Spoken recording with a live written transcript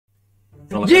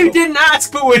You didn't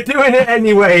ask, but we're doing it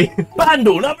anyway.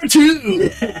 Bandle number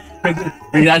 2.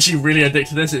 We're actually really addicted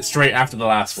to this. It's straight after the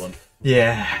last one.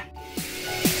 Yeah.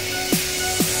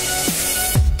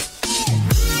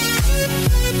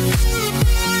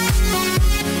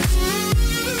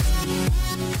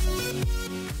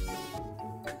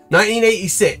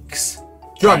 (1986).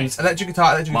 Drums, Right. electric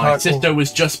guitar, electric guitar. My sister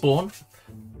was just born.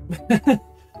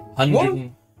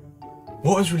 100.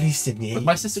 What was released in the Was 80s?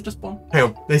 my sister just born? Hang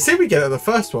on, they say we get it at the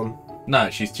first one. No,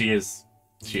 she's 2 years.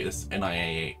 She is in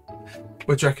 1988.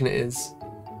 What do you reckon it is?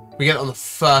 We get it on the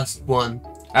first one.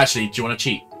 Actually, do you want to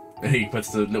cheat? He puts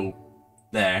the little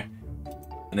there,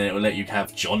 and then it will let you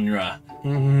have genre.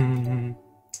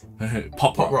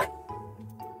 Pop rock. Pop rock.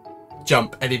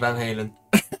 Jump, Eddie Van Halen.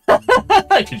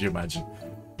 Could you imagine?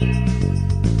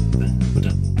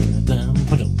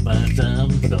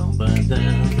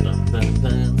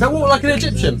 Is that Walk Like an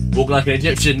Egyptian? Walk Like an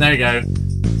Egyptian, there you go.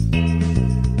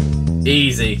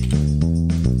 Easy.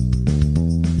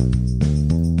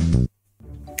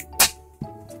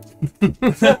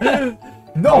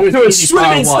 Not to a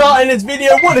swimming start in this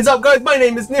video. What is up, guys? My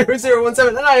name is Nero017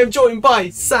 and I am joined by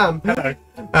Sam. Hello.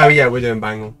 Oh yeah, we're doing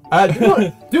Bangle.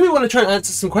 Do we want to try and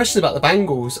answer some questions about the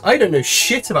Bangles? I don't know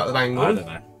shit about the Bangles. I don't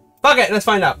know. Fuck it, let's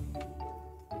find out.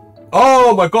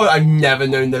 Oh my god, I've never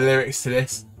known the lyrics to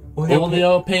this. All the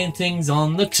old paintings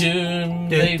on the tomb.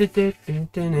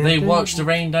 They watch the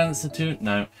rain dance the tune.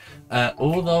 No.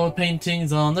 All the old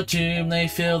paintings on the tomb. They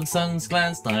feel the sun's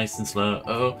glance nice and slow.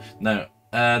 Oh no.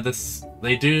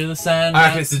 They do the sand. I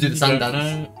reckon it's to do the sand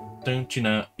dance. Don't you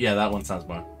know? Yeah, that one sounds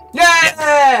more.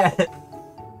 Yeah!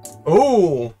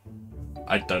 Oh.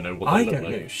 I don't know what I they look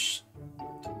don't like. know.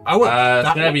 I want It's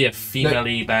that gonna one. be a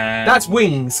female-y band. That's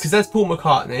Wings, because there's Paul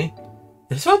McCartney.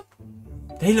 This one?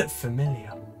 They look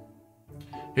familiar.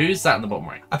 Who's that in the bottom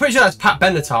right? I'm pretty sure that's Pat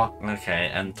Benatar.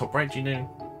 Okay, and top right, do you know?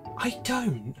 I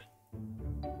don't.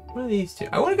 What are these two?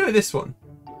 I want to go with this one.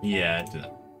 Yeah, do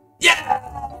that.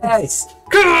 Yes!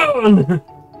 Come on!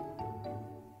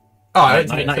 Oh, I don't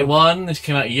think so. 1991. This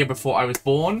came out a year before I was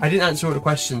born. I didn't answer all the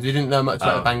questions. We didn't learn much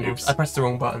about Oh, the Bangles. oops. I pressed the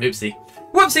wrong button. Oopsie.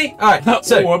 Whoopsie! Alright,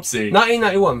 so Whoopsie.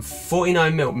 1991,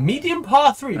 49mm, medium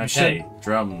par 3. Okay,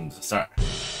 drums. Start.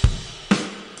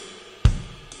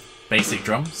 Basic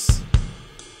drums.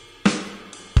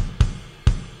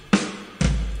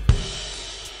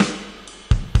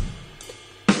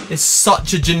 It's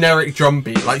such a generic drum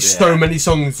beat. Like, so many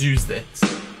songs use this.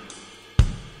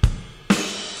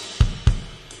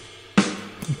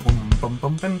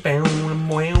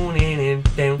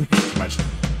 Imagine.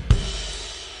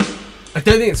 I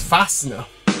don't think it's fast enough.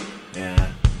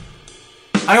 Yeah.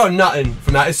 I got nothing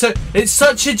from that. It's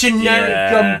such a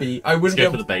generic drum beat. I Let's wouldn't go be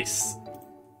for able the bass.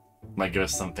 Might give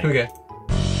us something. Okay.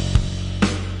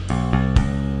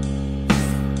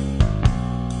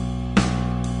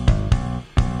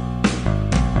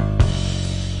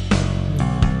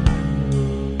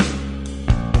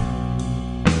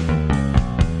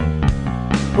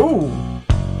 Ooh.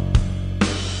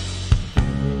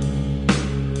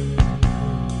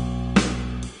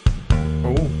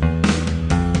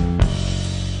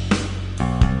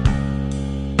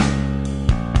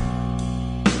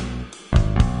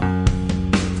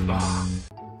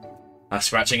 I'm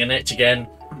scratching an itch again.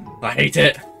 I hate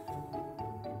it.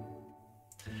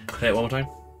 Play it one more time.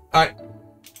 Alright.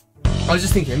 I was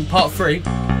just thinking, part 3,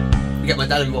 we get my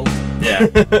dad involved. Yeah.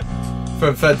 For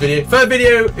a third video. Third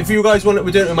video, if you guys want it,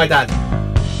 we're doing it with my dad.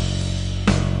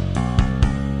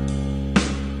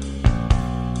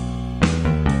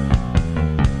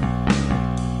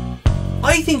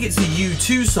 I think it's a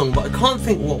U2 song, but I can't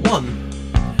think what one.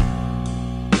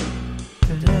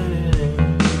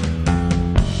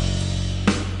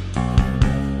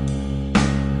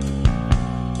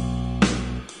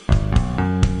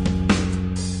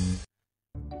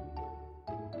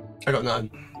 I got none.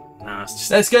 Nah, it's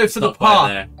just Let's go for the not quite par.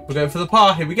 there. We're going for the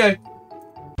par. Here we go.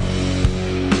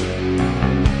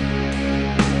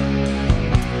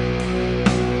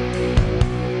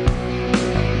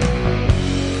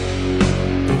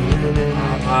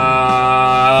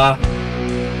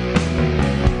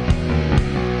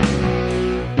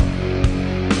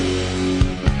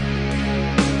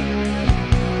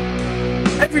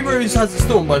 Every Rose Has a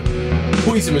Storm by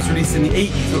Poison was released in the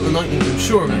 80s, not the 90s, I'm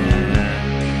sure of it.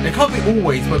 It can't be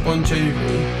Always by Bon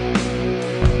Jovi.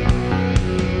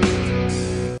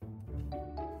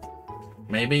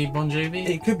 Maybe Bon Jovi?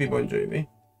 It could be Bon Jovi.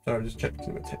 Sorry, I just checked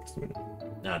in my text a minute.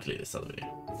 No, I'll delete this other video.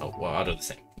 Oh, well, I'll do the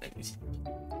same.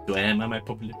 Do I am I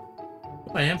popular?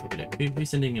 Oh, I am popular.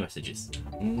 Who's sending me messages?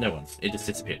 No one. It just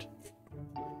disappeared.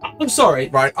 I'm sorry,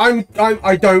 right?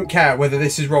 I don't care whether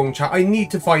this is wrong, chat. I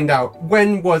need to find out,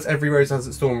 when was Every Rose Has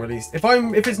Its Thorn released? If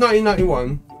it's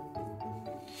 1991,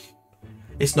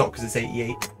 it's not, because it's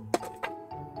 88.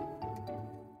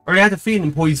 I had a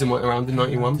feeling Poison went around in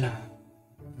 91. I'm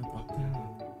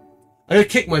gonna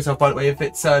kick myself, by the way, if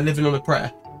it's Living on a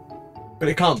Prayer, but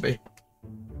it can't be,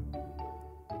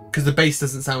 because the bass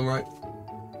doesn't sound right.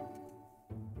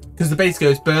 Because the bass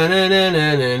goes.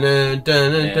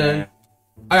 Yeah.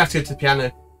 I have to go to the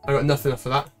piano. I got nothing off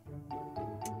of that.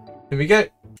 Here we go.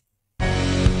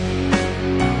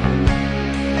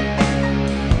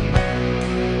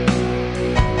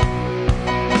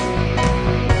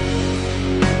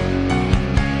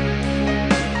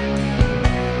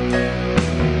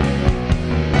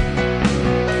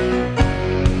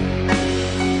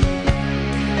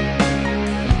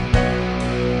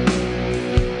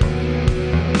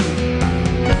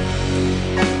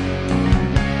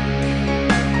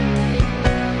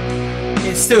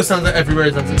 Still sounds like Every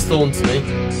Rose Has Its Thorn to me.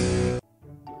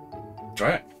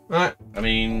 Try it. Right. I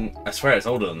mean, I swear it's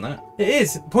older than that. It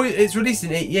is. It's released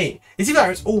in 88. It's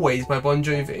either It's Always by Bon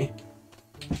Jovi.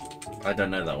 I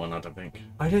don't know that one, I don't think.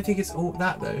 I don't think it's all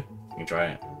that though. You can try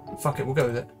it. Fuck it, we'll go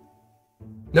with it.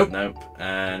 Nope. Nope.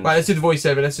 And right, let's do the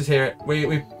voiceover, let's just hear it.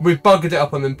 We've bugged it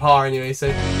up on the par anyway, so.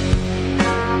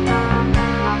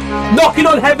 Knocking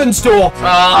on Heaven's Door!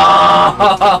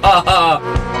 Ah!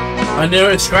 I knew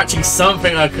it was scratching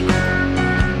something I could.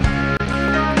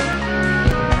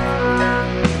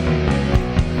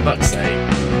 Fuck's sake.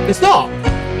 It's not!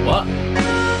 What?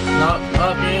 Not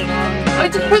knocking on I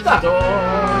just put that! Door.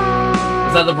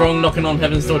 Is that the wrong Knocking on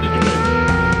Heaven's Door, did you put?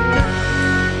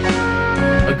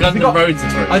 I've got the roads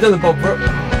into it. I done the Bob Rook.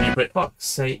 You put. Fuck's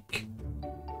sake.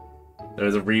 There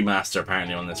was a remaster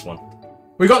apparently on this one.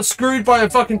 We got screwed by a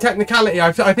fucking technicality.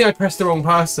 I think I pressed the wrong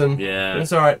person. Yeah.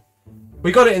 It's alright.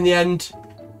 We got it in the end.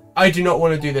 I do not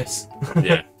want to do this.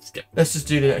 Yeah. Let's just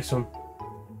do the next one.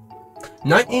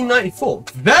 1994.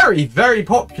 Very, very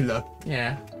popular.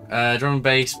 Yeah. Drum and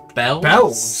bass, bells.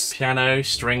 Bells. Piano,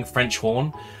 string, French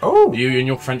horn. Oh. You and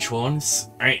your French horns.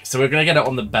 Alright, so we're going to get it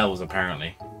on the bells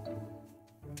apparently.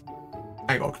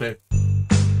 I ain't got a clue.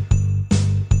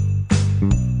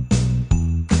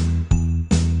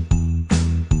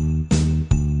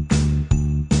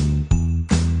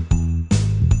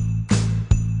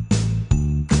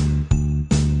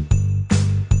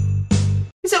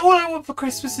 Is it All I Want for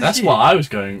Christmas Is You? That's what I was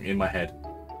going in my head.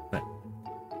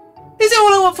 Is it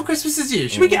All I Want for Christmas Is You?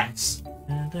 Should we guess?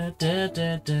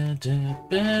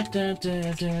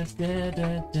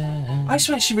 I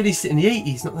swear she released it in the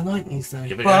 80s, not the 90s though.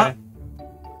 Give it a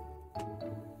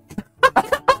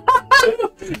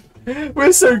go.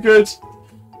 We're so good.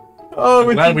 Oh,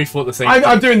 I'm glad we thought the same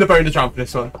I'm doing the bonus round for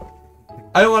this one.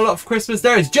 I don't want a lot for Christmas.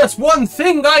 There is just one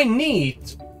thing I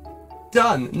need.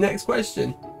 Done. Next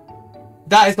question.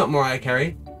 That is not Mariah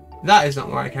Carey. That is not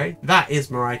Mariah Carey. That is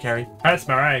Mariah Carey. That's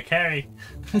Mariah Carey.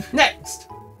 Next.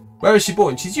 Where was she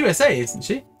born? She's USA, isn't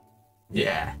she?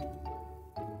 Yeah.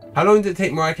 How long did it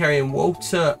take Mariah Carey and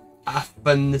Walter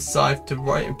Afanasieff to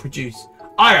write and produce?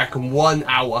 I reckon 1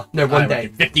 hour. No, one day.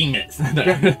 15 minutes. No.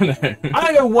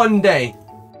 I go 1 day.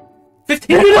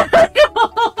 15 minutes?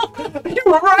 You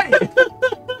were right.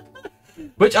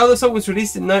 Which other song was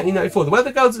released in 1994? The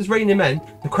Weather Girls' It's Raining Men,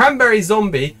 The Cranberries'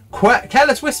 Zombie,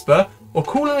 Careless Whisper, or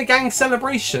Kool and the Gang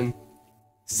Celebration?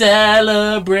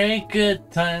 Celebrate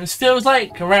good times. Feels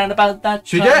like around about that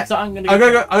Should time. we do it? So I'm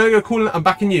gonna go Kool and I'm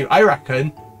backing you. I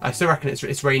still reckon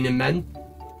it's Raining Men.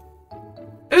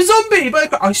 It was Zombie,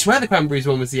 but I swear the Cranberries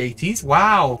one was the 80s.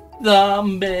 Wow.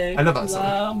 Zombie. I love that song.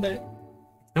 Zombie.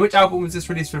 And which album was this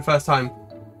released for the first time?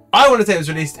 I want to say it was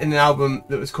released in an album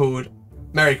that was called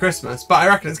Merry Christmas, but I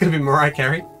reckon it's going to be Mariah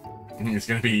Carey. It's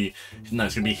going to be... No,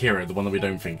 it's going to be Hero, the one that we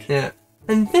don't think. Yeah.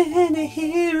 And then a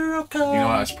hero comes. You know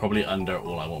what? It's probably under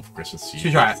All I Want for Christmas. Should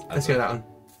we try it? Let's go that one.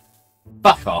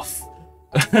 Fuck off.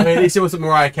 I mean, at least it wasn't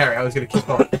Mariah Carey. I was going to kick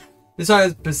off. This one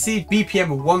has perceived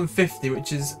BPM of 150,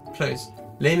 which is close.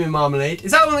 Lemon Marmalade.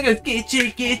 Is that the one that goes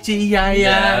gitchy, yeah,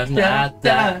 yeah, da,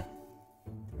 da.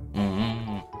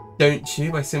 Don't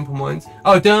You by Simple Minds.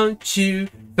 Oh, don't you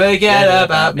forget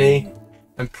about me.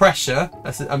 And Pressure.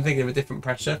 I'm thinking of a different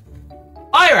Pressure.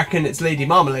 I reckon it's Lady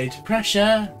Marmalade.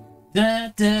 Pressure. Da,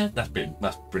 da.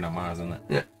 That's Bruno Mars, isn't it?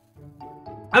 Yeah.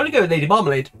 I'm going to go with Lady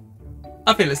Marmalade.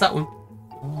 I feel it's that one.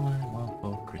 All I want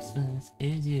for Christmas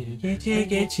is you.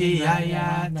 Gitchy, yeah,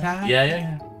 yeah, da.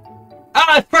 Yeah.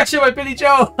 Ah, it's Pressure by Billy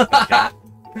Joel.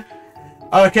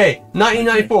 Okay,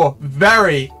 1994.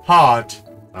 Very hard.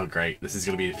 Oh, great. This is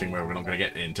going to be the thing where we're not going to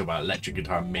get into about electric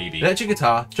guitar, maybe. Electric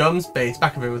guitar, drums, bass,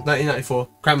 back of it was 1994.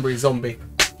 Cranberries Zombie.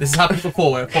 This has happened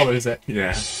before where it follows it.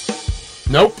 Yeah.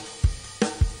 Nope.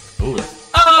 Ooh.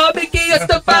 Oh, Mickey, you're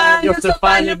so fine. You're so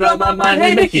fine. You blow my mind.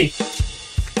 Hey, Mickey.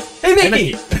 Hey,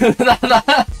 Mickey.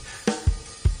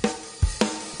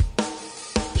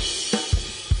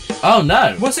 Oh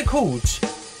no. What's it called?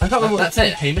 I can't remember. That's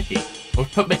it. Hey Mickey. Or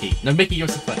put Mickey. No, Mickey, you're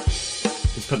so fine.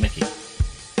 Just put Mickey.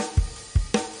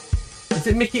 Is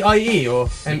it Mickey IE or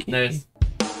M? No, it's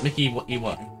Mickey what you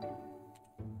want.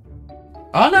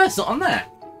 Oh no, it's not on there.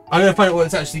 I'm gonna find out what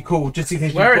it's actually called, just in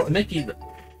case. Where is Mickey?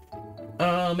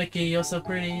 Oh Mickey, you're so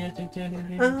pretty.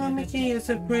 Oh Mickey, you're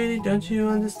so pretty. Don't you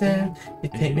understand? You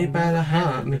take me by the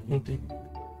heart, Mickey.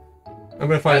 I'm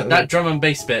gonna find out that drum and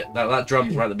bass bit. That drum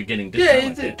right at the beginning. Yeah,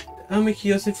 is it? Oh Mickey,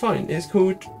 you're so fine. It's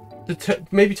called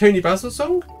maybe Tony Basil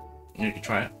song. You can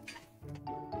try it.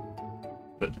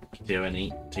 But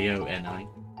T-O-N-E, T-O-N-I.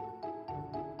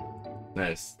 No,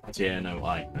 it's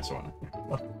T-O-N-O-I. That's right.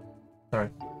 Oh, sorry.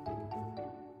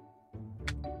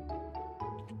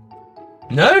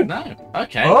 No. No.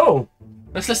 Okay. Oh.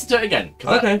 Let's listen to it again.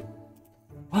 Okay.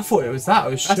 I thought it was that. I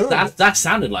was sure. That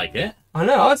sounded like it. I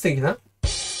know. I was thinking that.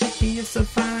 Mickey, you're so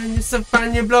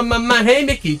fine, you blow my mind. Hey,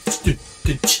 Mickey.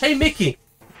 Hey, Mickey.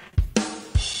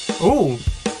 Ooh.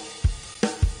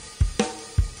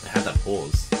 They had that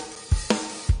pause.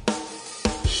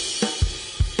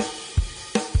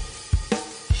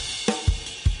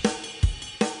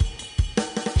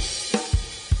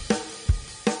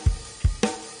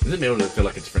 Is it me or does it feel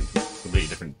like a completely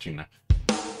different tune now?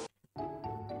 A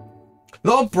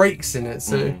lot of breaks in it,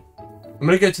 so I'm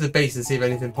gonna go to the bass and see if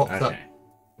anything pops up. Here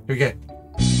we go.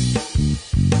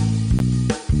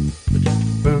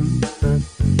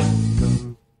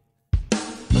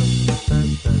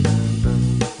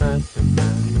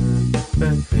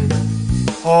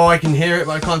 Oh, I can hear it,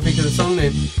 but I can't think of the song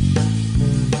name.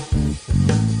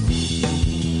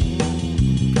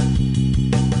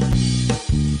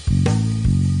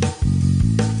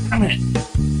 Damn it!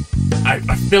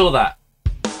 I feel that.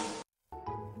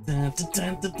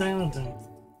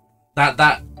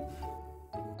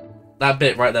 That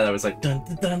bit right there that was like.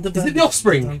 Is it The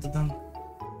Offspring?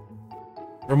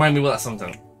 Remind me what that song's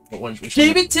on. What one?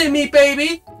 Give it to me,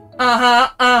 baby.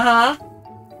 That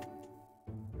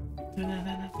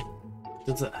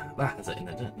has it in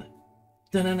there,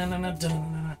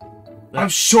 I'm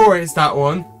sure it's that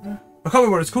one. I can't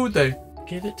remember what it's called though.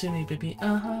 Give it to me, baby.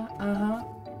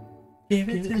 Give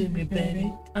it to me,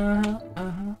 baby.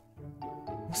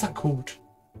 What's that called?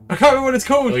 I can't remember what it's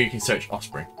called. Or you can search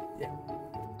Offspring. Yeah.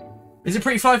 Is it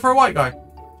pretty fly for a white guy?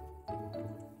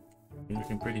 You're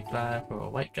looking pretty fly for a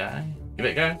white guy. Give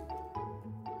it a go.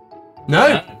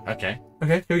 No. Okay.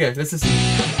 Okay, here we go. Let's listen.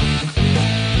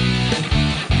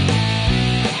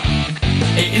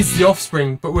 It is The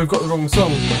Offspring, but we've got the wrong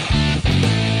song.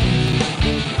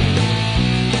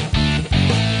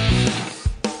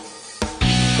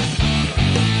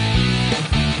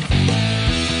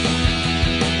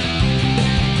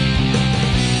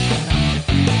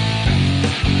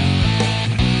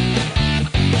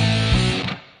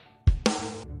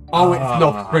 Oh, it's an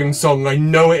Offspring song. I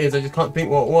know it is. I just can't think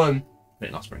what one.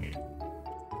 Bit Offspring.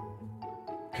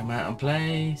 Come out and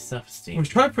play. Self-esteem. I was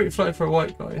trying Pretty Fly for a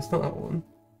White Guy. It's not that one.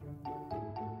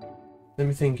 Let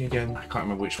me think again. I can't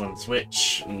remember which one's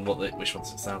which and which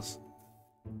one's it sounds.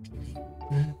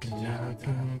 I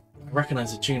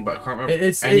recognise the tune, but I can't remember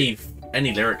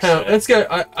any lyrics. Hang on, let's go.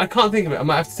 I can't think of it. I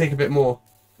might have to take a bit more.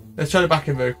 Let's try the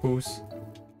backing vocals.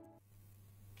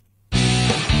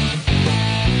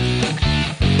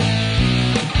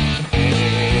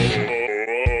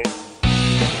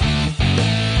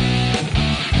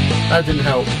 That didn't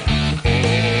help.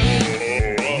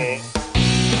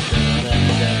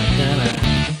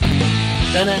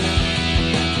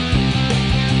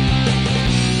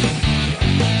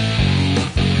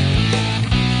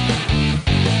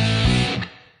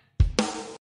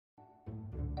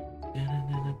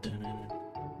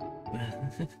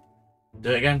 Do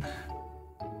it again.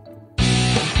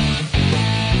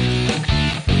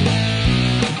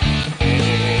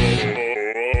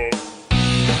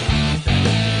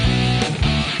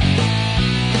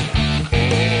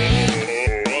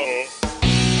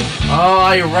 Oh,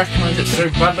 I recognise it so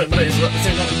bad, but it's at the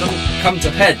same time it doesn't come to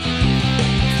head.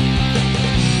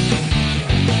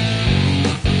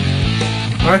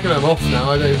 I reckon I'm off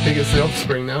now. I don't think it's The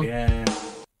Offspring now. Yeah.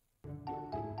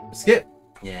 Skip.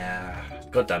 Yeah.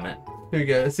 God damn it. Here we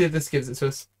go. Let's see if this gives it to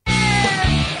us.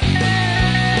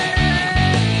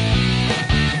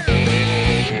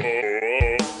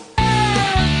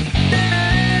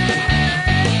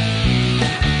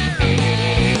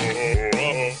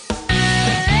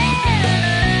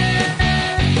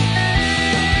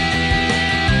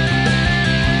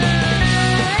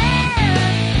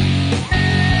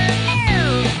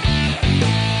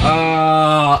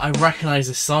 I recognise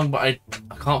this song, but I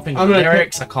can't think of the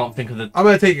lyrics. I can't think of the... I'm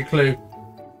going to take a clue.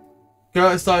 Go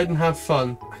outside and have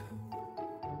fun.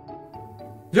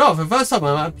 Yeah, for the first time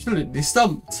I'm absolutely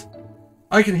stumped.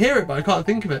 I can hear it, but I can't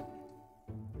think of it.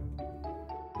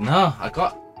 No, I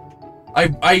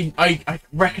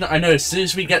reckon I know as soon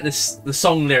as we get the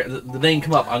song lyric, the name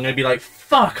come up, I'm going to be like,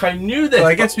 fuck, I knew this! Well,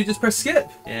 I guess we just press skip.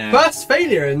 Yeah. First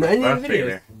failure in any of the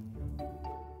videos.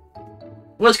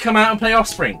 Let's come out and play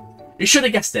Offspring. You should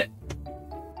have guessed it.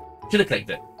 Should have clicked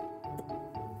it.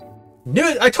 Knew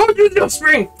it! I told you the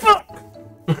Offspring! Fuck!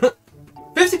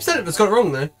 50% of us got it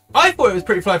wrong though. I thought it was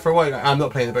pretty fly for a while. I'm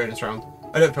not playing the bonus round.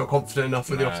 I don't feel confident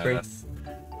enough with the Offspring.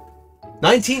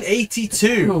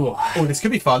 1982. Ooh. Oh, this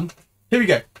could be fun. Here we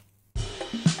go.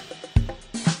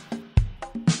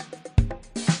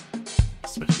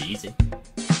 It's supposed to be easy.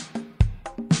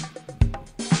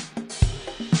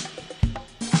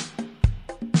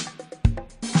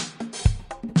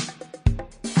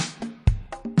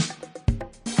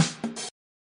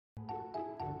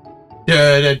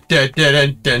 I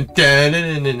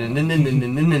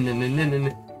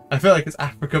feel like it's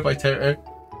Africa by Toto.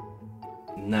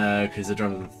 No, because the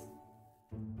drums.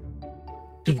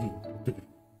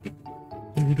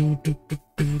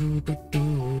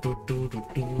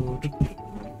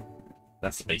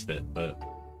 That's the bass bit, but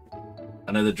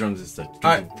I know the drums is the.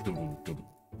 Alright.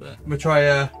 We'll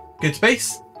try Good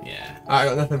Space. Yeah. I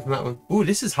got nothing from that one. Ooh,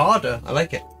 this is harder. I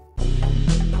like it.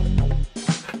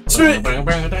 Smooth.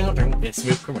 Yeah,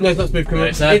 Smooth Criminal. No, it's not Smooth Criminal.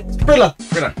 It's Thriller.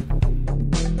 Thriller.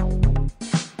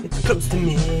 It's close to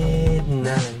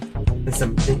midnight, and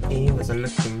something evil's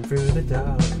looking through the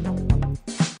dark.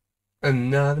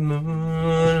 Another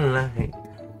moonlight.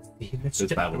 It's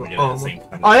bad when we get it at the same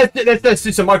time. Oh, let's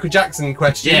do some Michael Jackson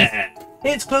questions. Yeah.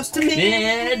 It's close to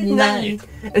midnight,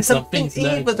 and something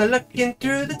evil's looking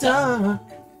through the dark.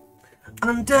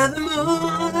 Under the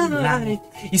moonlight,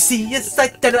 you see a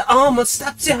sight that almost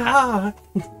stops your heart.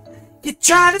 You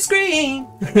try to scream.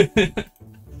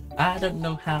 I don't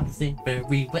know how to sing very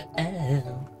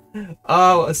well.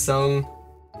 Oh, what a song.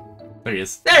 There he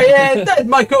is. There he is. There's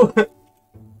Michael.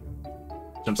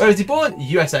 Jumps Where up. was he born?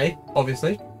 USA,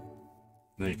 obviously.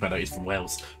 Then you find out he's from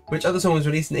Wales. Which other song was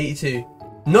released in 82?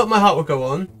 Not My Heart Will Go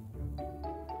On.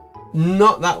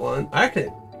 Not that one. I reckon it.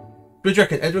 What do you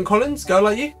reckon? Edwin Collins, Girl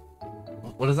Like You?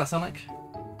 What does that sound like?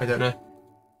 I don't know.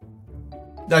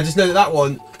 I just know that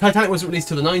one. Titanic wasn't released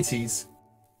till the 90s.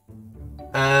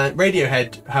 And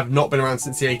Radiohead have not been around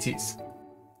since the 80s.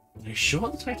 Are you sure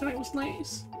the Titanic was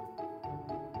 90s?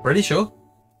 Pretty sure.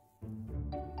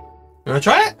 You wanna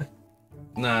try it?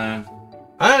 No.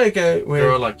 I'm gonna go with...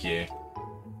 Girl Like You.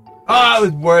 Ah, it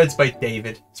was Words by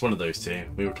David. It's one of those two.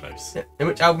 We were close. Yeah. In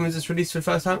which album is this released for the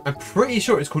first time? I'm pretty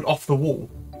sure it's called Off the Wall.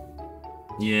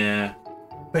 Yeah.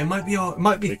 But it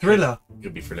might be Thriller.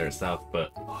 Could be Thriller itself,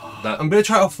 but I'm gonna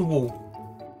try Off the Wall.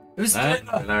 It was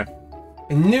Thriller. No.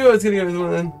 I knew I was gonna go with one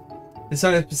of them. The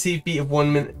song has a perceived beat of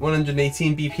 1 minute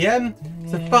 118 BPM.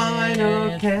 It's the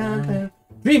final countdown.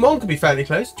 Dream On could be fairly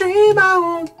close. Dream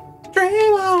on,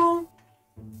 dream on.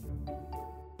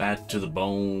 Bad to the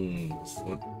bones.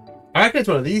 I reckon it's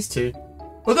one of these two.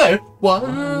 Although,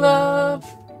 one love,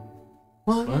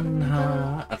 One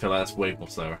heart. I feel like that's way more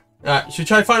slower. Alright, should we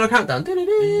try Final Countdown?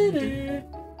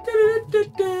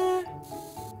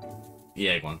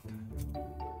 Yeah, go on.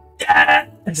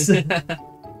 Yes!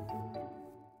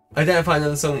 Identify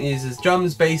another song that uses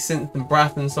drums, bass, synth, and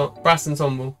brass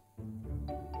ensemble.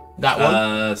 That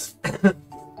one?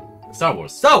 Star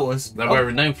Wars. Star Wars? They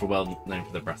were known for known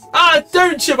for their brass. Ah,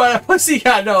 don't you about a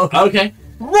pussycat doll! Okay.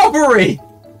 Robbery!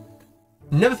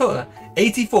 Never thought of that.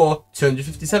 84,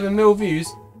 257 views.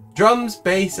 Drums,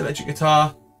 bass, electric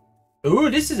guitar. Ooh,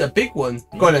 this is a big one.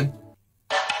 Go on then.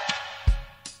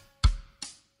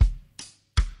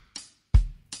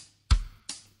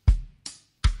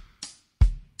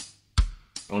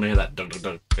 I want to hear that dunk dunk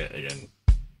dunk bit again.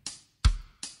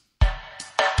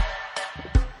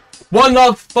 One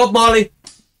Love, Bob Marley.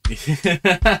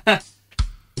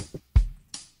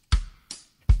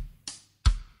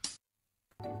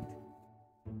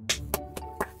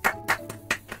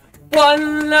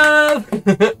 One Love.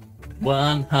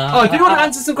 One heart. Oh, do you want to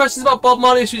answer some questions about Bob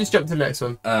Marley or should we just jump to the next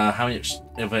one? How much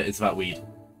of it is about weed?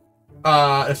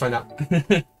 Let's find out.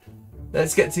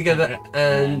 Let's get together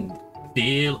and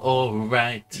feel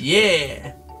alright.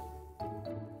 yeah.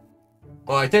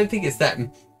 Well, I don't think it's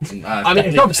them. I mean,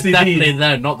 it's obviously definitely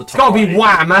no, not the top. It's gotta right. be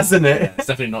Wham, hasn't it? Yeah, it's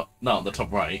definitely not on the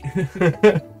top right.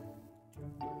 There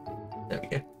we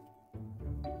go.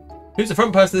 Who's the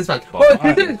front person of this band? Bob Well,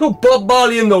 Marley. it's called Bob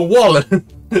Marley and the Wallen.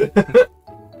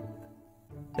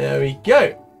 There we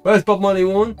go. Where's Bob Marley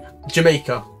born?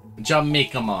 Jamaica.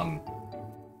 Jamaica man.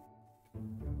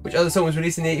 Which other song was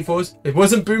released in the 84s? It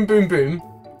wasn't Boom Boom Boom.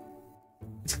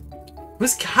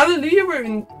 Was Hallelujah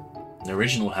written? The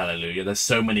original Hallelujah. There's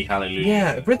so many Hallelujah.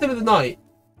 Yeah, Rhythm of the Night.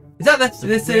 Is that this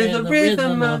is the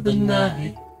rhythm of the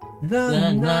night.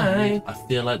 The night. I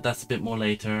feel like that's a bit more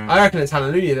later. I reckon it's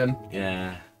Hallelujah then.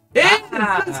 Yeah.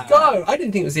 Yeah, let's go. I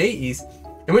didn't think it was the 80s.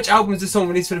 In which album was this song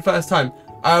released for the first time?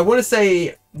 I want to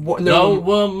say what? No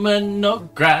woman, no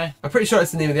cry. I'm pretty sure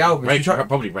it's the name of the album.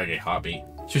 Probably Reggae Heartbeat.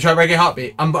 Should we try Reggae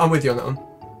Heartbeat? I'm with you on that one.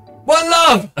 One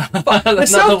Love! The Another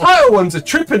self-titled ones are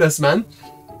tripping us, man.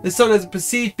 This song has a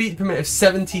perceived beat per minute of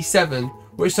 77.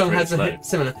 Which song has a hit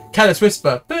similar? Careless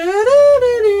Whisper.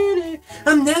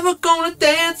 I'm never gonna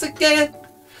dance again.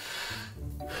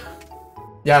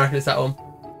 Yeah, I reckon it's that one.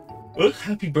 Oh,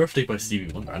 Happy Birthday by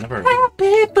Stevie Wonder. I never heard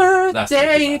Happy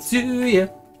birthday to you.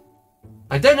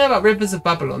 I don't know about Rivers of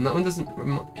Babylon. That one doesn't.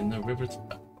 In the Rivers.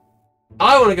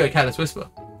 I want to go Careless Whisper.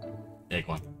 Yeah,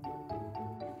 go on.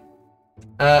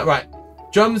 Right.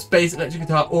 Drums, bass, electric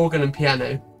guitar, organ, and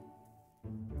piano.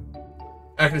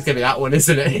 I reckon it's going to be that one,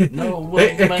 isn't it? No,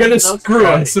 they're going to screw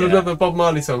us with another Bob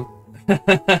Marley song.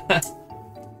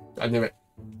 I knew it.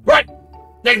 Right.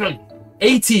 Next one.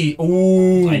 80.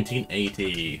 Ooh.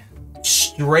 1980.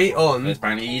 Straight on. It's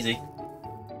apparently easy.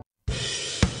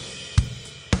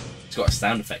 It's got a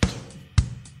sound effect.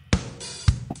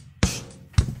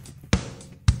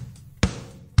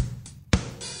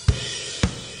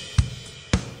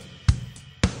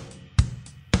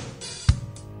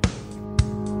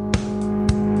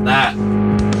 That.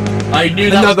 I knew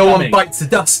that Another was one coming. bites the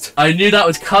dust. I knew that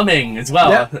was coming as well.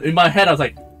 Yep. In my head, I was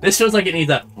like, this feels like it needs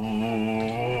that.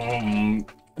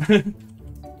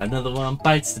 Another one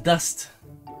bites the dust.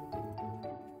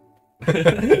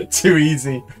 Too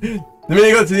easy. The minute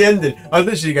I got to the ending, I was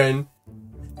literally going.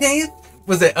 Yeah,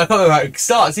 was it? I can't remember how it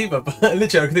starts either, but literally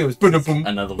I could think it was boom, boom.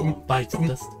 Another one bites the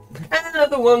dust.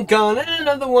 Another one gone,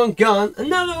 another one gone,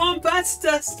 another one bites the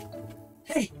dust.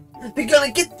 Hey, they're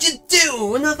gonna get you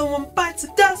too. Another one bites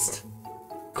the dust.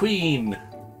 Queen.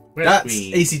 Where's That's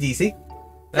Queen? AC/DC.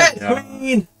 That's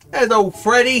Queen. There's old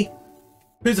Freddie.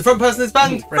 Who's the front person of this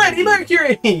band? Freddie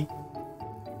Mercury.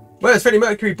 Where was Freddie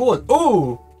Mercury born?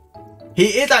 Ooh,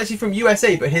 he is actually from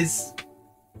USA, but his.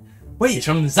 Wait, He's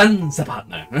from Zanzibar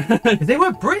now. they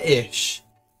were British.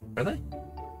 Are they?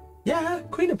 Yeah,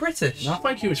 Queen are British. No, I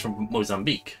thought he was from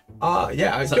Mozambique.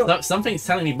 Yeah. Something's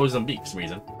telling me Mozambique for some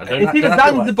reason. It's either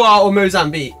Zanzibar or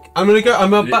Mozambique. I'm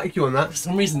gonna back you on that. For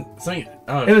some reason, something.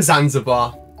 Oh, It was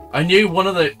Zanzibar. I knew one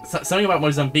of the something about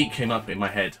Mozambique came up in my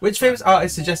head. Which famous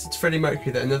artist suggested to Freddie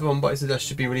Mercury that Another One Bites the Dust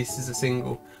should be released as a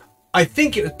single? I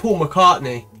think it was Paul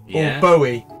McCartney or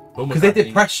Bowie, because they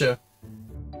did Pressure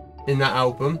in that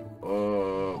album.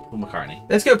 Paul McCartney.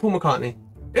 Let's go Paul McCartney.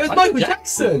 It was Michael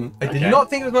Jackson. I did not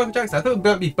think it was Michael Jackson. I thought it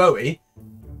might be Bowie.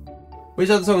 Which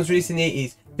other song was released in the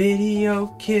 80s? Video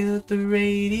killed the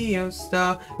radio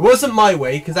star. It wasn't My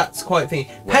Way, because that's quite a thing.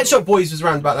 Pet Shop Boys was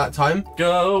around about that time.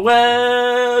 Go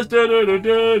west.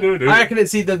 I reckon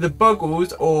it's either the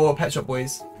Buggles or Pet Shop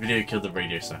Boys. Video killed the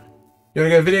radio star. You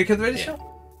want to go Video Kill the Radio Star?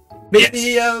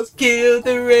 Videos kill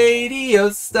the radio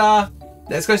star.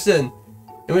 Next question.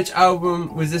 In which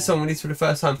album was this song released for the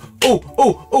first time?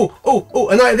 Oh,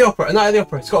 A Night at the Opera. A Night at the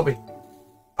Opera. It's got to be.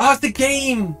 Oh, it's The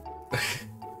Game.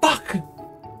 Fuck.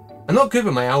 I'm not good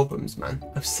with my albums, man.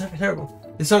 I'm so terrible.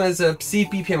 This song has a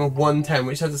perceived BPM of 110,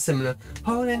 which has a similar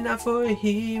holding out for a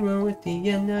hero at the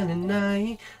end of the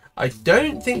night. I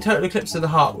don't think Total Eclipse of the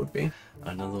Heart would be.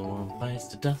 Another one bites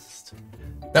the dust.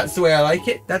 That's the way I like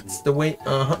it. That's the way.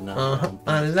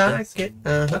 I like it.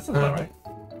 That's about right.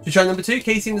 Should we try number 2?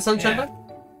 Casey and the Sunshine Band?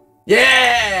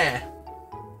 Yeah!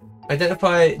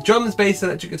 Identify drums, bass,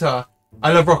 electric guitar.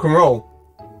 I love rock and roll.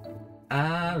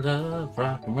 I love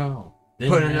rock and roll.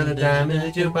 Put another dime in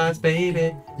the jukebox, baby.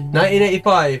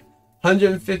 1985.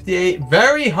 158.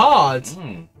 Very hard.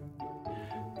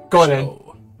 Go on then.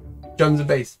 Drums and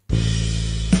bass.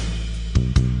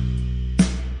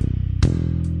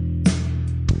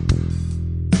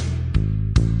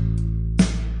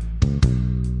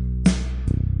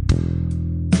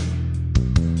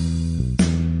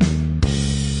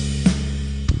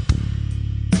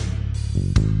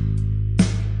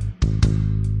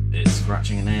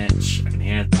 Scratching an itch. I can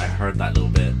hear it. I heard that little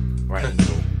bit right in the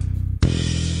middle.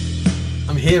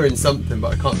 I'm hearing something,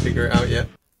 but I can't figure it out yet.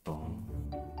 Boom.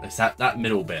 It's that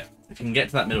middle bit. If you can get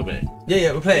to that middle bit.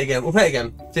 Yeah, we'll play it again.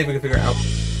 See if we can figure it out.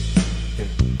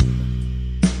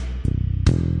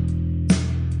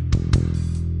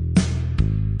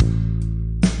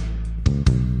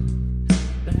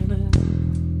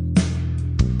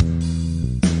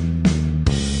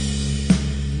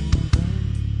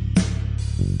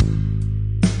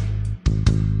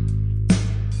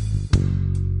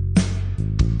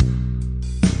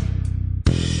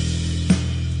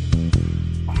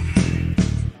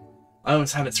 I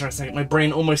almost had it for a second. My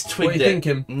brain almost twigged What are you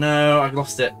thinking? No, I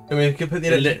lost it. And we can put the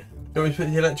electric. You want me to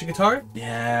put the electric guitar in?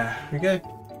 Yeah. Here we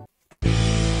go.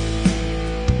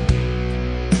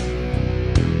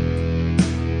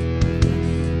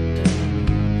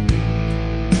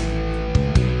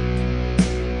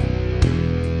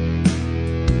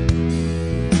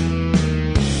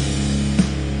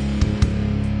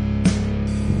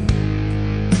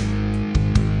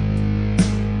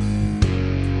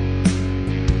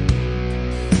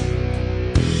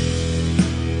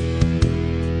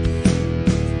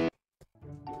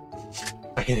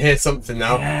 I can hear something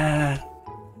now. Yeah.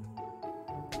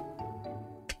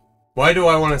 Why do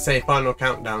I want to say Final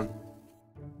Countdown?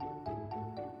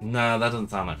 No, that doesn't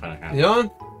sound like Final Countdown. You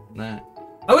on? No.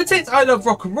 I would say it's I Love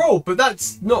Rock and Roll, but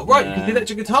that's not right because Yeah. the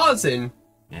electric guitar's in.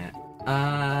 Yeah.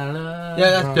 I love Yeah,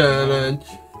 that's rock. dun,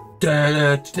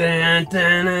 dun, dun,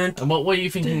 dun. And what are you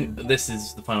thinking? This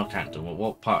is the Final Countdown.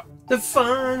 What part? The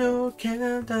Final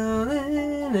Countdown.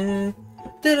 Dun,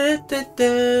 dun, dun,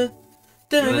 dun,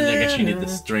 And then I guess you need the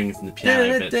strings and the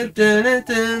piano bit.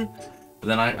 But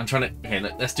then I'm trying to. Okay,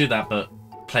 let's do that, but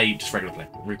play just regularly.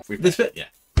 This bit? Yeah.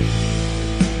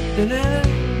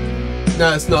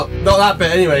 No, it's not. Not that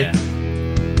bit anyway. Yeah.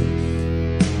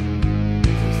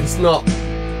 It's not.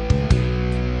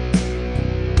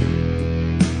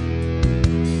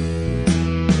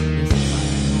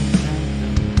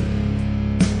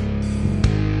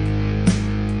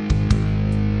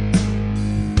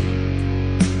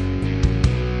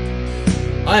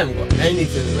 I haven't got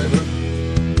anything at the moment.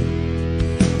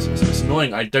 It's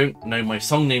annoying. I don't know my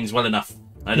song names well enough.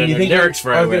 I don't You know think lyrics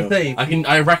I was very gonna well. say-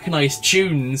 I recognise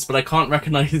tunes, but I can't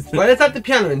recognise the. Well, let's add the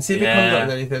piano and see if it comes Yeah. up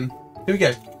with anything. Here we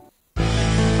go.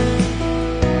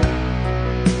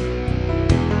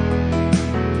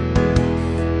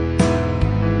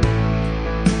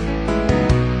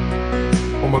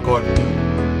 Oh my god.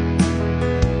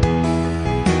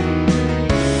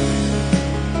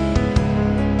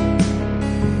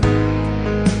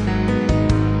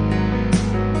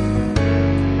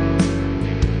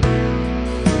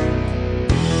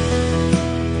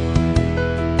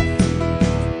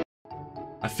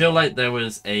 I feel like there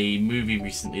was a movie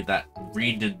recently that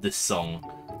redid this song,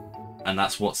 and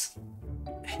that's what's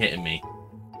hitting me.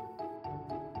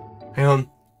 Hang on.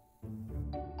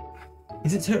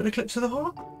 Is it Total Eclipse of the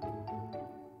Heart?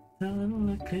 Total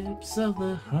eclipse of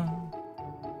the heart.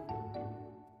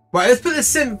 Right, let's put the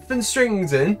synth and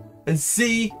strings in and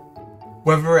see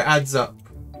whether it adds up.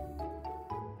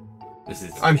 This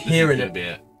is. I'm this is hearing gonna it. Be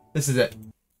it. This is it.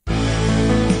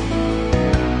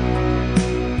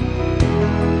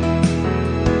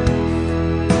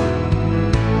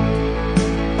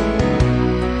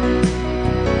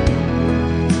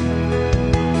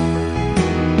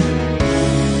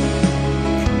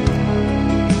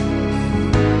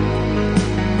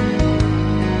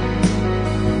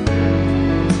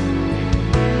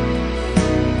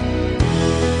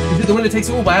 Is it the one that takes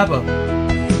it all by ABBA?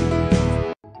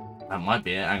 That might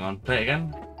be it. Hang on. Play it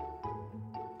again.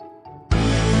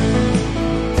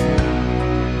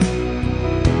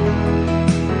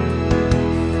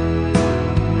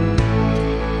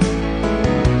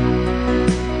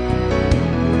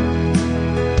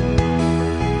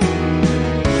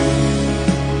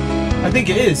 I think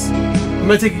it is. I'm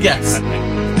gonna take a guess.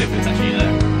 Okay. If it's actually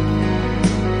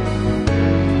there.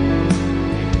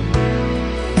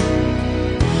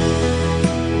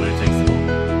 Where it takes it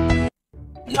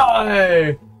all.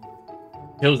 No!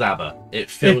 Fills ABBA. It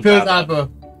fills It feels ABBA.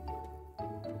 ABBA.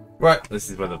 Right, This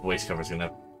is where the voice cover is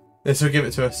gonna. this will give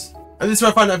it to us. And this is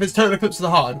where I find out if it's Total Eclipse of the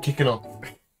Heart, I'm kicking off.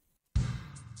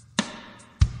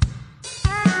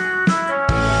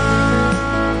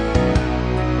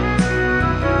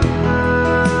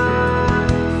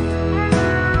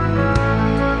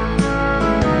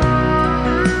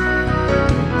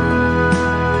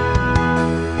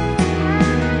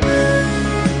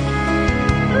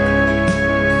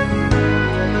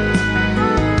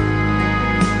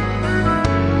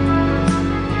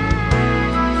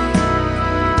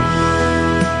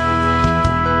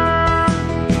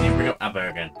 Can you bring up ABBA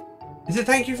again? Is it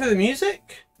Thank You for the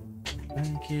Music?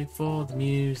 Thank you for the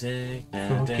music.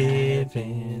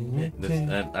 Forgiving me. I don't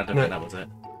No. think that was it.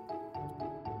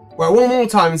 Right, one more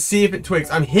time and see if it twigs.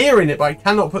 I'm hearing it, but I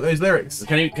cannot put those lyrics.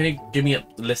 Can you give me a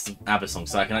list of ABBA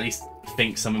songs so I can at least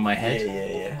think some in my head?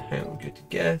 Yeah. Hang on, good to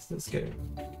guess. Let's go.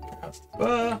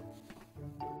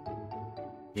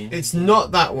 It's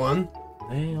not that one.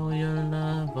 Lay all your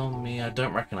love on me. I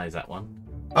don't recognise that one.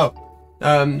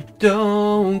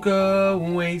 Don't go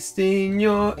wasting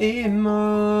your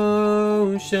emotions.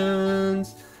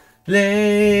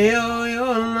 Lay all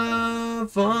your love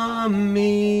for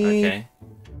me. Okay.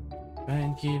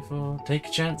 Thank you for take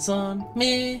a chance on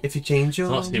me. If you change your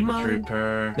It's not Super mind.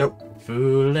 Trooper. Nope.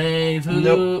 Voulez-vous.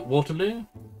 Nope. Waterloo.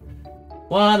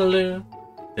 Waterloo.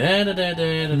 Da, da, da,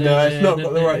 da, da, No, it's not da,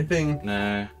 got the da. right thing.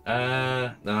 No.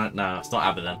 No, it's not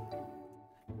ABBA then.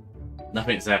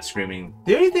 Nothing's there screaming.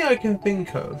 The only thing I can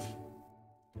think of.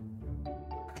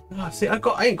 Oh, see, I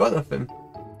ain't got nothing.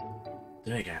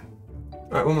 Do it again.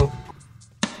 Alright, one more.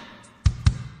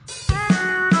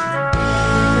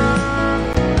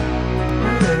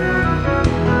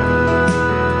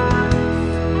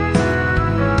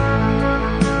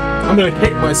 I'm gonna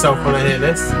kick myself when I hear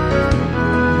this.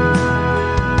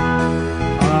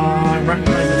 I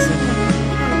recognise this.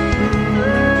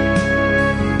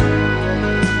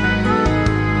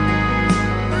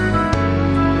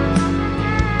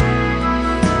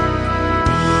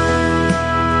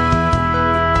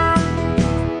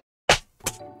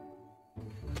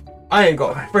 I ain't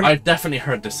got a frick. I've definitely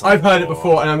heard this song. I've heard it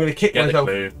before, and I'm gonna kick Get the myself.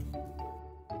 clue.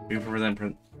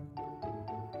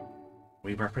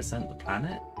 We represent the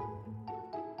planet.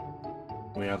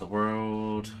 We are the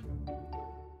world.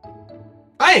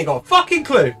 I ain't got a fucking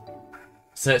clue.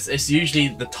 So it's usually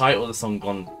the title of the song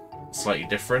gone slightly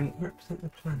different. Represent the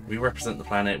planet. We represent the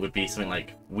planet would be something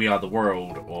like We Are the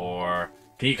World, or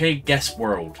can you guess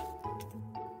world?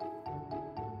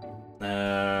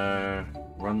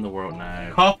 Run the world now.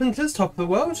 Carpenters, top of the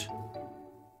world.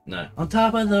 No. On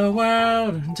top of the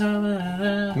world. On top of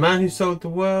the The man who sold the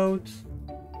world.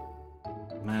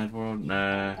 Mad world.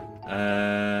 No.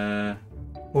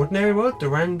 Ordinary world.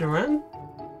 Duran Duran.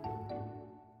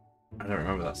 I don't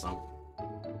remember that song.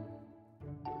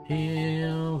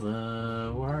 Heal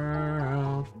the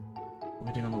world.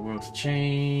 Waiting on the world to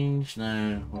change.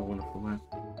 No. What a wonderful man.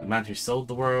 The man who sold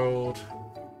the world.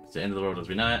 It's the end of the world as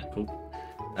we know it. Cool.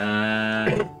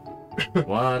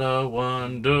 What a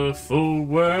wonderful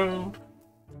world.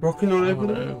 Rocking all over All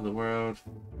the over world. the world.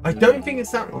 I don't think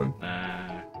it's that one.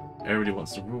 Everybody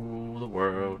wants to rule the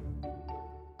world.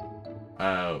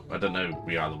 I don't know.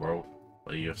 We are the world.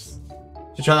 But you just...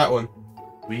 Should try that one.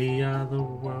 We are the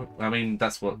world. I mean,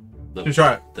 that's what the... Should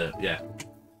try it. Yeah.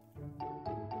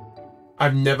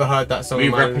 I've never heard that song. We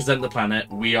in my represent the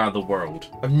planet. We are the world.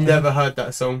 I've never heard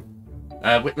that song.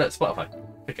 Wait, let's Spotify.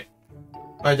 Okay.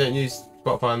 I don't use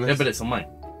Spotify on this. Yeah, but it's on mine.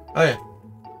 Oh yeah.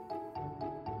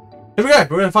 Here we go.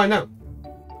 We're gonna find out.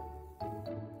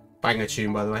 Banger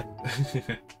tune, by the way.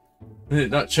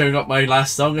 Not showing up my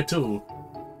last song at all.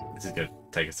 This is gonna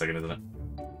take a second, isn't it?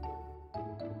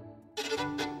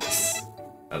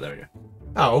 Oh, there we go.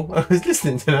 Oh, I was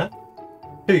listening to that.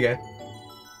 Here we go.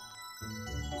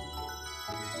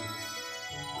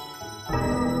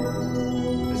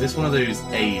 Is this one of those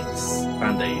AIDS?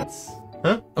 Band-Aids?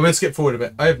 Huh? I'm gonna skip forward a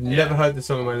bit. I have Yeah. never heard this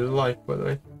song in my life, by the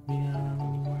way. We are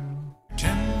the world.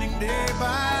 Tending day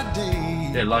by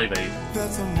day. Yeah, Live Aid. That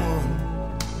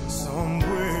someone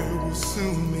somewhere will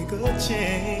soon make a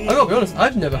change. I gotta be honest,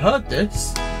 I've never heard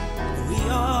this. We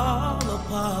all a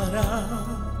part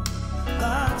of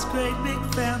God's great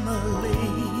big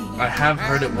family. I have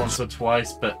heard it once or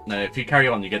twice, but no, if you carry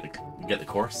on, you get the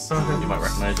chorus. Okay. You might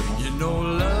recognise it more. You know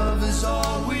love is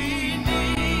all we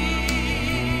need.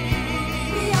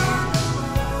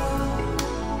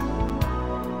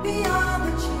 We are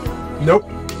the children. Nope.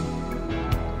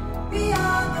 We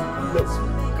are the ones who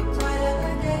make a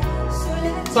brighter day. So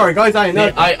let's Sorry guys, I ain't know.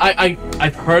 Yeah,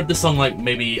 I've heard the song like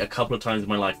maybe a couple of times in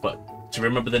my life, but to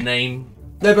remember the name,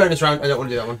 No bonus round. I don't want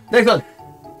to do that one. Next one.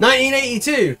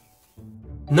 1982.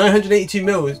 982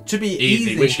 mils. Should be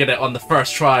easy. easy. We should get it on the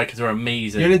first try because they're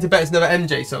amazing. You're going to bet it's another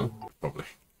MJ song. Probably.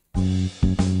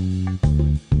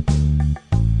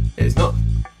 It's not.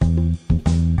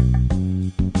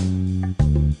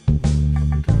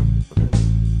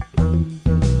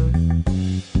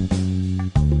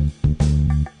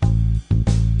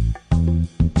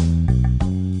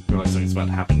 I feel like something's about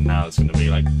to happen now. It's going to be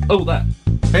like, oh, that.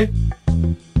 Hey,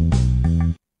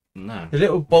 No, the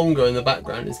little bongo in the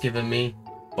background is giving me.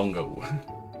 bongo,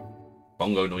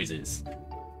 bongo noises.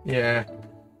 Yeah.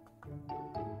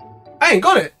 I ain't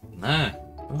got it.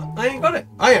 No, I ain't got it.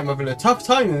 I am having a tough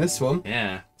time in this one.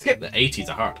 yeah. Skip. The 80s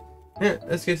are hard. Yeah,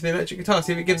 let's go to the electric guitar,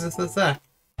 see if it gives us this there.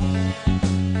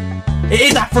 It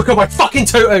is Africa by fucking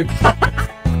Toto!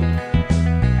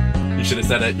 You should have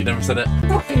said it. You never said it.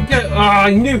 Fucking go! Oh,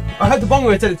 I knew! I heard the bongo,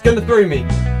 I said it's gonna throw me.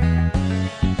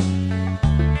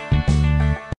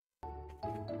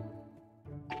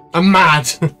 I'm mad!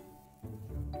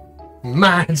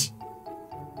 Mad!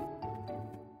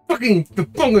 Fucking, the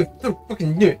bongo,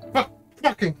 fucking knew it!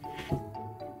 Fucking!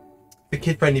 The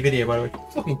kid friendly video, by the way.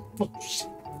 Fucking, fuck, shit.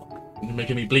 You're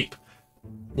making me bleep.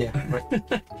 Yeah,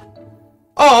 right.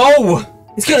 Oh!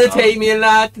 It's gonna take me a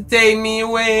lot to take me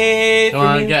away Come from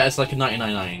on, you. get us like a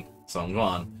 1999 song. Go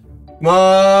on. Come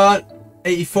on.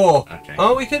 84. Okay.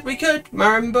 Oh, we could.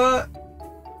 Marimba.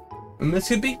 And this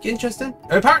could be interesting.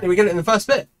 Apparently, we get it in the first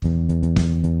bit.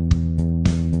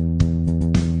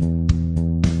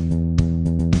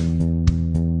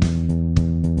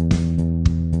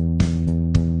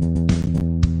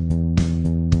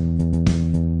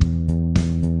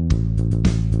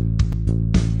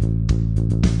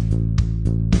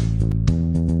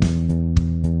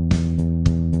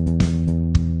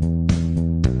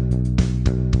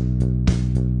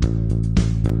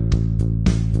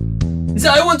 Is it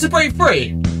I Want to Break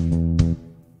Free?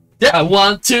 Yeah. I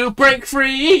want to break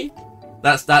free.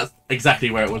 That's exactly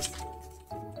where it was.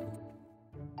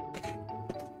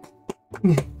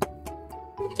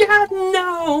 God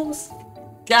knows.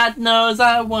 God knows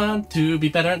I want to be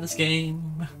better at this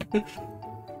game.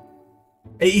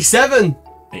 87.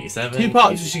 87. 2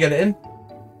 parts we should get it in.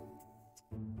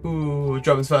 Ooh,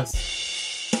 drums first.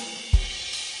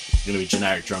 It's gonna be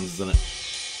generic drums, isn't it?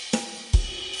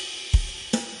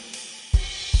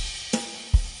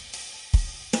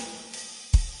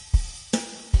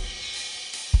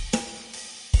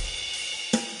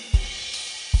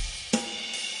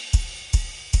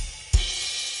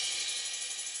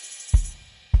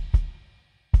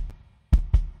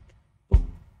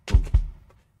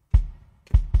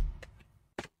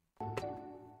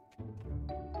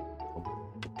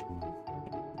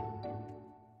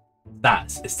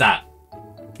 It's that.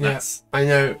 Yes, I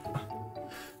know.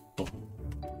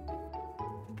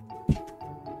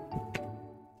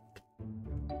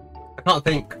 I can't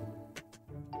think.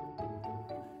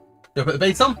 You put the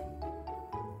bass on?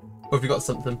 Or have you got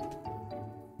something?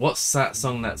 What's that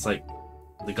song that's like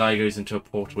the guy goes into a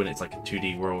portal and it's like a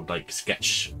 2D world like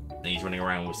sketch and he's running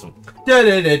around with some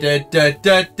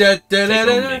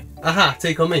Aha,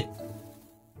 Take On Me.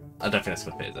 I don't think that's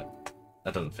gonna fit, is it?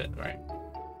 That doesn't fit, right?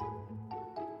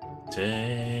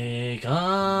 Take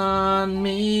on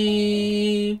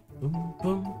me. Boom,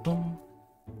 boom, boom.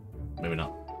 Maybe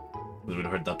not. We would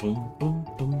have heard that boom, boom,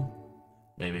 boom.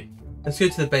 Maybe. Let's go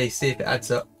to the bass, see if it adds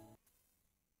up.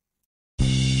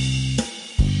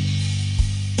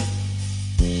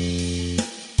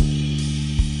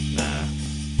 Nah.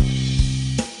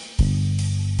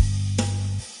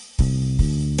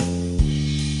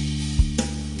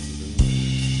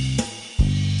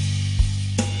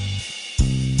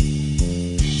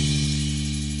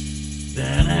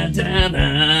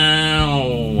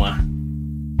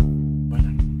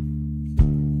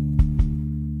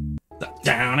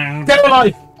 Dead or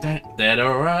Alive! Dead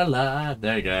or alive.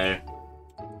 There you go.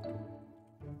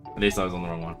 At least I was on the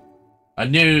wrong one. I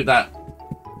knew that.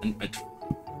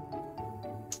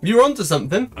 You were onto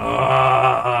something. Well,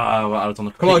 I was on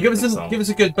the. Come on, give us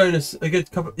a good bonus, a good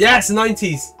couple. Yes,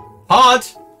 90s. Hard.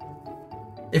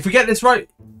 If we get this right,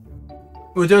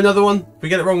 we'll do another one. If we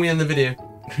get it wrong, we end the video.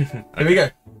 Okay. Here we go.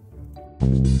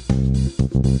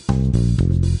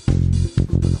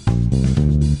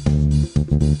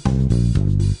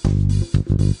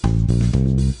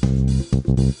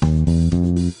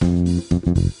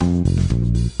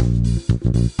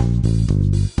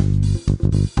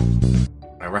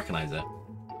 I recognize it.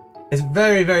 It's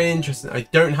very, very interesting. I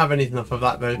don't have anything off of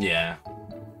that though. Yeah.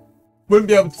 Wouldn't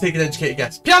be able to take an educated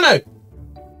guess. Piano!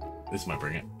 This might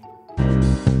bring it.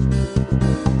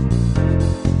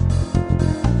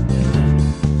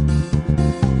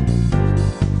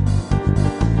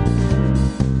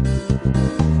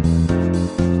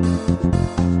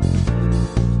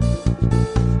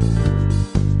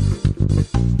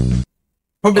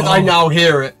 Probably I now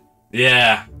hear it.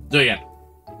 Yeah. Do it again.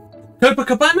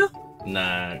 Copacabana?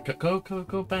 No.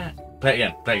 Go back. Play it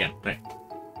again. Play it again. Play it.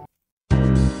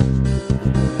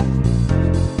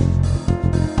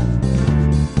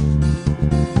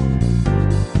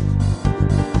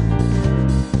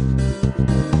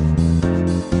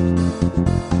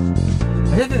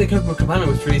 I don't think the Copacabana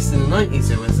was released in the 90s,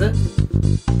 though, was it?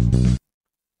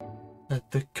 At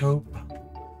the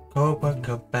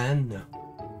Copacabana.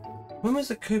 When was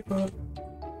the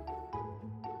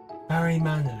Barry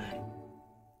Manilow?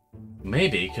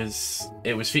 Maybe because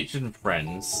it was featured in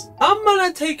Friends. I'm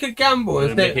gonna take a gamble.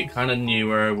 Would If make they... it kind of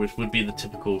newer, which would be the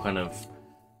typical kind of.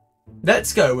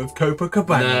 Let's go with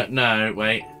Copacabana. No,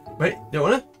 wait. Wait, don't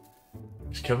wanna?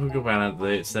 Copacabana,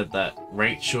 they said that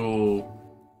Rachel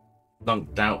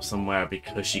dunked out somewhere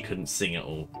because she couldn't sing it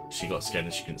all. She got scared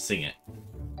and she couldn't sing it.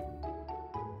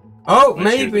 Oh, When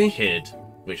she was a maybe. kid,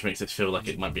 which makes it feel like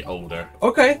it might be older.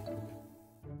 Okay.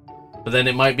 But then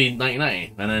it might be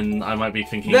 1990, and then I might be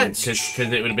thinking Let's-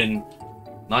 because it would have been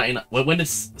When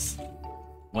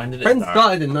did it Friends start?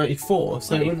 started in 94,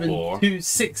 so 94. it would have been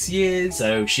 6 years.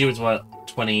 So she was what,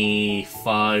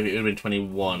 25? It would have been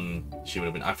 21. She would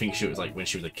have been. I think she was like when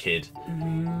she was a kid.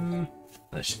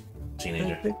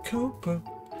 Teenager.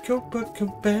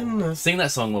 Copacabana. Sing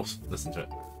that song. We'll listen to it.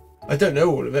 I don't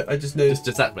know all of it. I just know.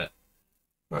 Just that bit.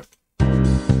 Right.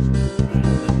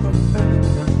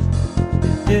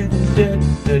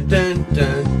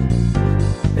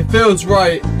 It feels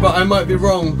right, but I might be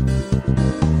wrong.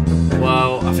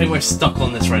 Well, I think we're stuck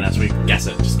on this right now, so we can guess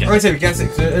it. Just guess. I would say we guess it,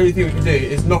 because the only thing we can do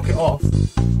is knock it off.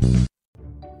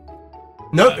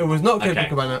 Nope, it was not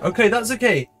Copacabana. Okay, that's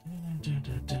okay.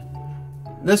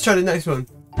 Let's try the next one.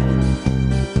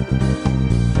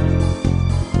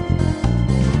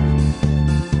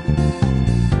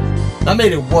 That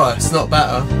made it worse, not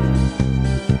better.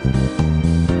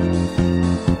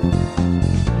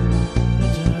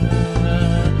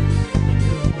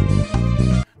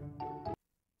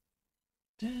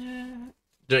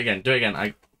 Do it again. Do it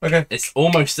again. Okay. It's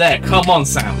almost there. Come on,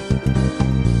 Sam.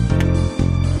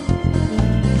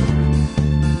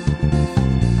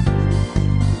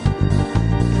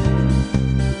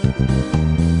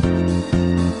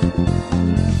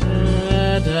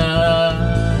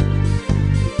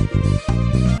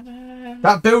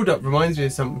 That build-up reminds me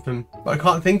of something, but I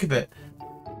can't think of it.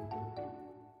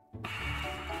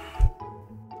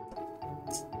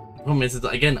 The problem is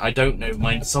that, again, I don't know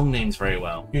my song names very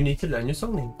well. You need to learn your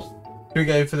song names. Should we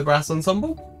go for the brass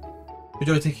ensemble? Or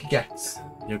do I take a guess?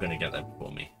 You're going to get there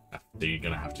before me. You're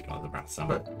going to have to go to the brass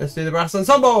ensemble. Right, let's do the brass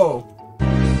ensemble!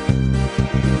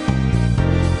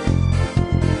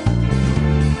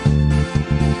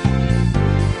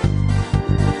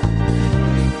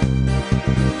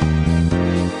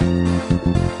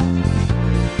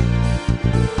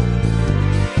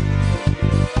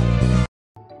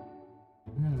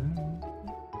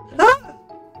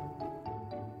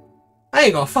 I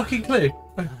ain't got a fucking clue.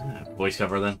 Voice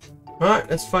cover then. Alright,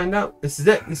 let's find out. This is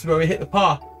it. This is where we hit the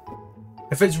par.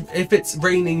 If it's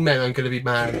raining men, I'm gonna be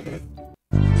mad.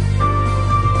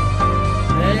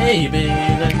 Baby,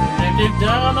 you've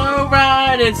done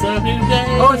alright. It's Love You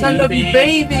Baby. Oh, it's I Love You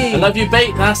Baby. I Love You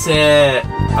Baby. That's it.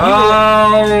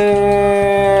 Oh.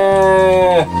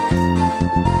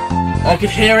 I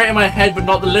could hear it in my head, but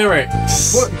not the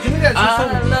lyrics. What? Do you know the actual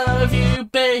I song? love you,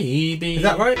 baby. Is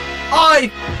that right?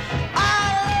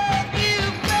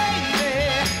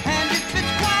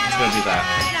 It's gonna be that.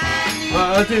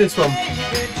 I'll do this one.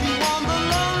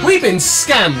 We've been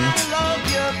scammed.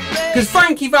 Because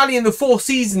Frankie Valli and the Four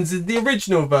Seasons is the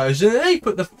original version, and they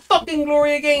put the fucking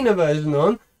Gloria Gaynor version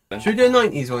on. Should we do a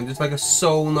 90s one? Just like a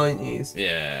soul 90s?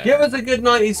 Yeah. Give us a good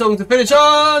 90s song to finish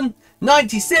on!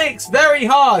 96! Very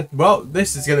hard! Well,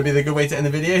 this is going to be the good way to end the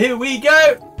video. Here we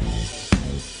go!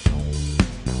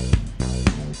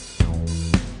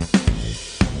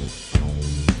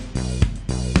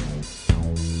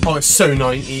 Oh, it's so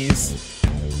 90s.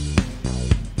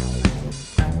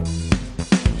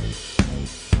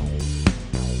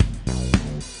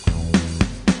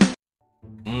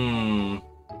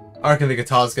 I reckon the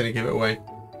guitar's going to give it away.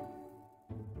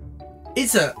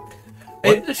 It's a...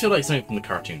 Why did it feel like something from the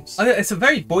cartoons? It's a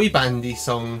very boy bandy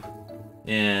song.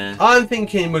 Yeah. I'm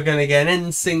thinking we're going to get an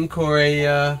NSYNC or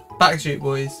a Backstreet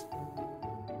Boys.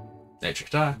 Electric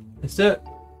guitar. Let's do it.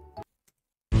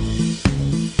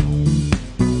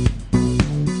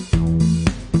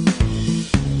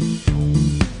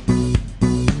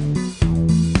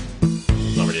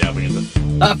 Not really helping, is it?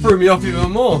 That threw me off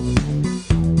even more.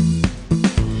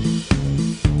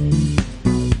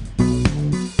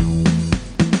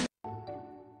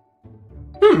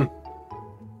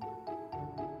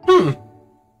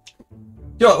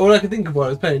 Yeah, all I could think of while I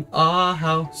was playing Our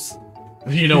House.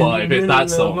 You know what? If it's that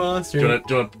song, Master. do you want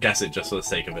to guess it just for the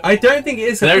sake of it? I don't think it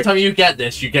is. And every time you get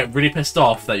this, you get really pissed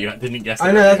off that you didn't guess it.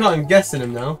 I know, that's why I'm guessing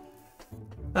them now.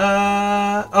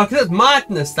 Oh, because that's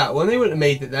Madness, that one. They wouldn't have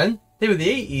made it then. They were the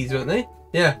 80s, weren't they?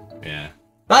 Yeah. Yeah.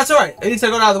 That's alright. At least I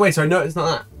got it out of the way, so I know it's not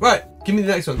that. Right, give me the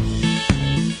next one.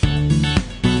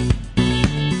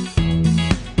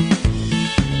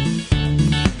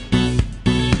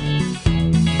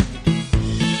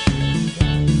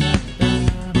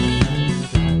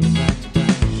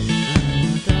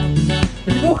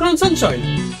 Is it Walking on Sunshine?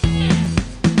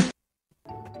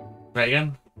 Right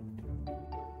again?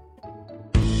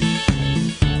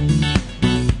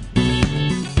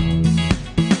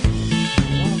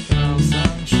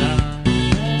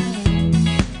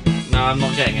 No, I'm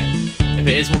not getting it. If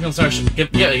it is Walking on Sunshine, give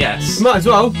it a guess. Might as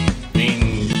well. I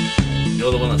mean,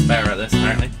 you're the one that's better at this,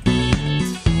 apparently.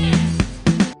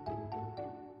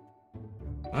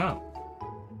 Oh.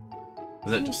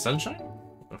 Is that just sunshine?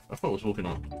 I thought it was walking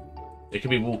on. It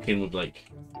could be walking with like.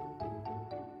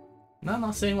 No, I'm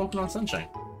not saying walking on sunshine.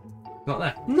 Not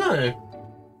there. No.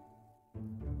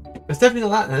 It's definitely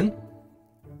not that then.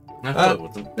 I thought it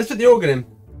wasn't. Let's put the organ in.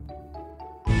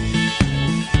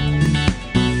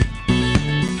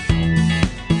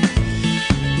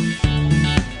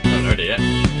 I haven't heard it yet.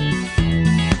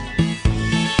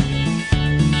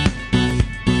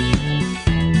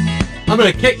 I'm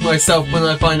gonna kick myself when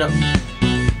I find out.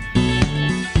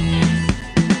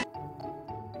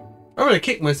 I'm gonna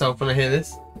kick myself when I hear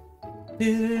this. I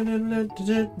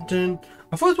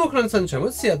thought it was Walking on Sunshine.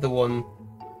 What's the other one?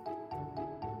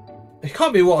 It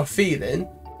can't be What a Feeling.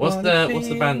 What's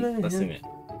the band that's singing it?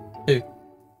 Who?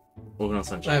 Walking on I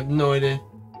Sunshine. have no idea.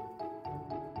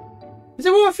 Is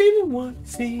it What a Feeling? What a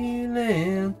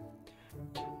Feeling.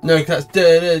 No, that's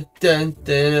dun dun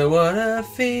dun. What a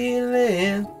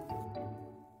feeling.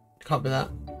 Can't be that.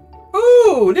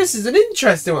 Oh, this is an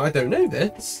interesting one. I don't know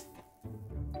this.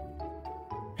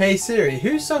 Hey Siri,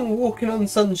 who sung Walking on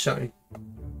Sunshine?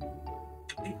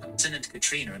 Dolly Parton and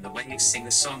Katrina and the Waves sing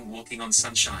the song Walking on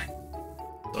Sunshine.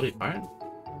 Dolly Parton?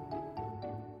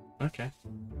 Okay.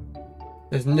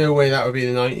 There's no way that would be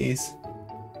the 90s.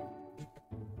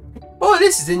 Oh,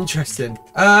 this is interesting.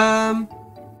 No,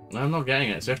 I'm not getting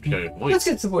it, so you have to go voice. Let's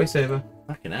get to voiceover.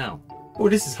 Fucking hell. Oh,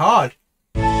 this is hard.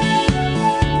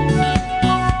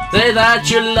 Say that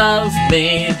you love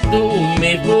me, fool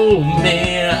me, fool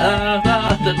me.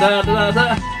 Da, da, da,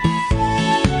 da.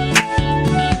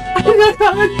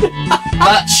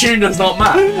 That tune does not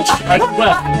match. I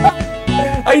swear.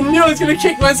 I knew I was going to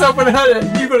kick myself when I heard it.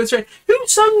 You got to try. Who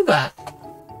sung that?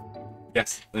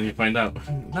 Yes, then you find out.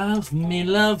 Love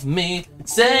me,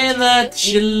 say that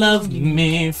you love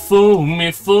me, fool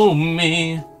me, fool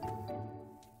me.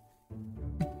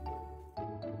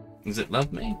 Is it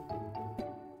Love Me?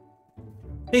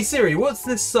 Hey Siri, what's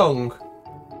this song?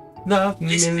 Love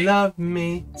me, love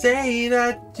me, say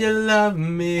that you love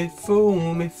me,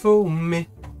 fool me, fool me.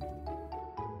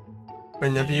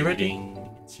 Whenever you're ready.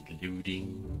 It's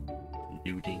deluding.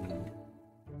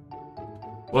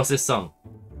 What's this song?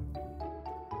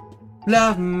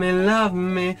 Love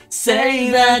me,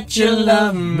 say that you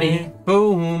love me,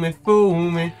 fool me, fool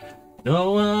me.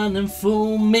 No one and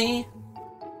fool me.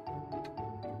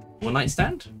 One Night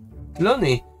Stand?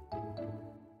 Lonnie.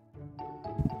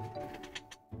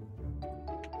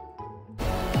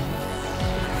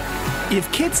 If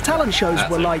kids' talent shows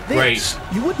That's were a like great this,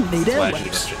 you wouldn't need Flash airwaves.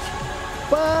 District.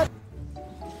 But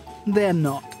they're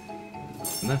not.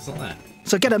 No, it's not there.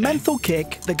 So get a menthol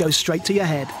kick that goes straight to your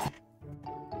head.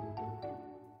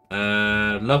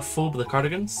 Love Full by the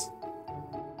Cardigans?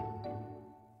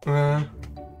 Yeah,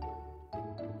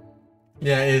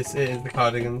 it is the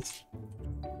Cardigans.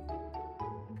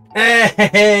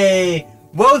 Hey,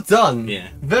 well done. Yeah.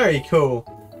 Very cool.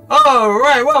 Oh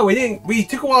right, well we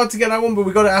took a while to get that one, but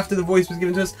we got it after the voice was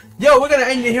given to us. Yo, we're gonna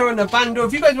end it here on the Bandle.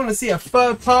 If you guys want to see a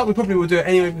third part, we probably will do it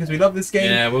anyway because we love this game.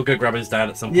 Yeah, we'll go grab his dad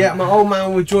at some point. Yeah, my old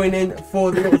man will join in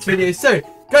for the next video. So,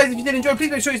 guys, if you did enjoy,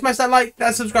 please make sure you smash that like,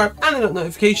 that subscribe, and the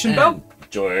notification bell.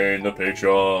 Join the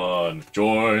Patreon.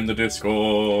 Join the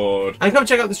Discord. And come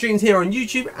check out the streams here on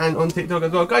YouTube and on TikTok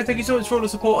as well. Guys, thank you so much for all the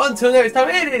support. Until next time,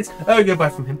 it is goodbye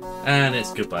from him. And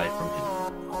it's goodbye from him.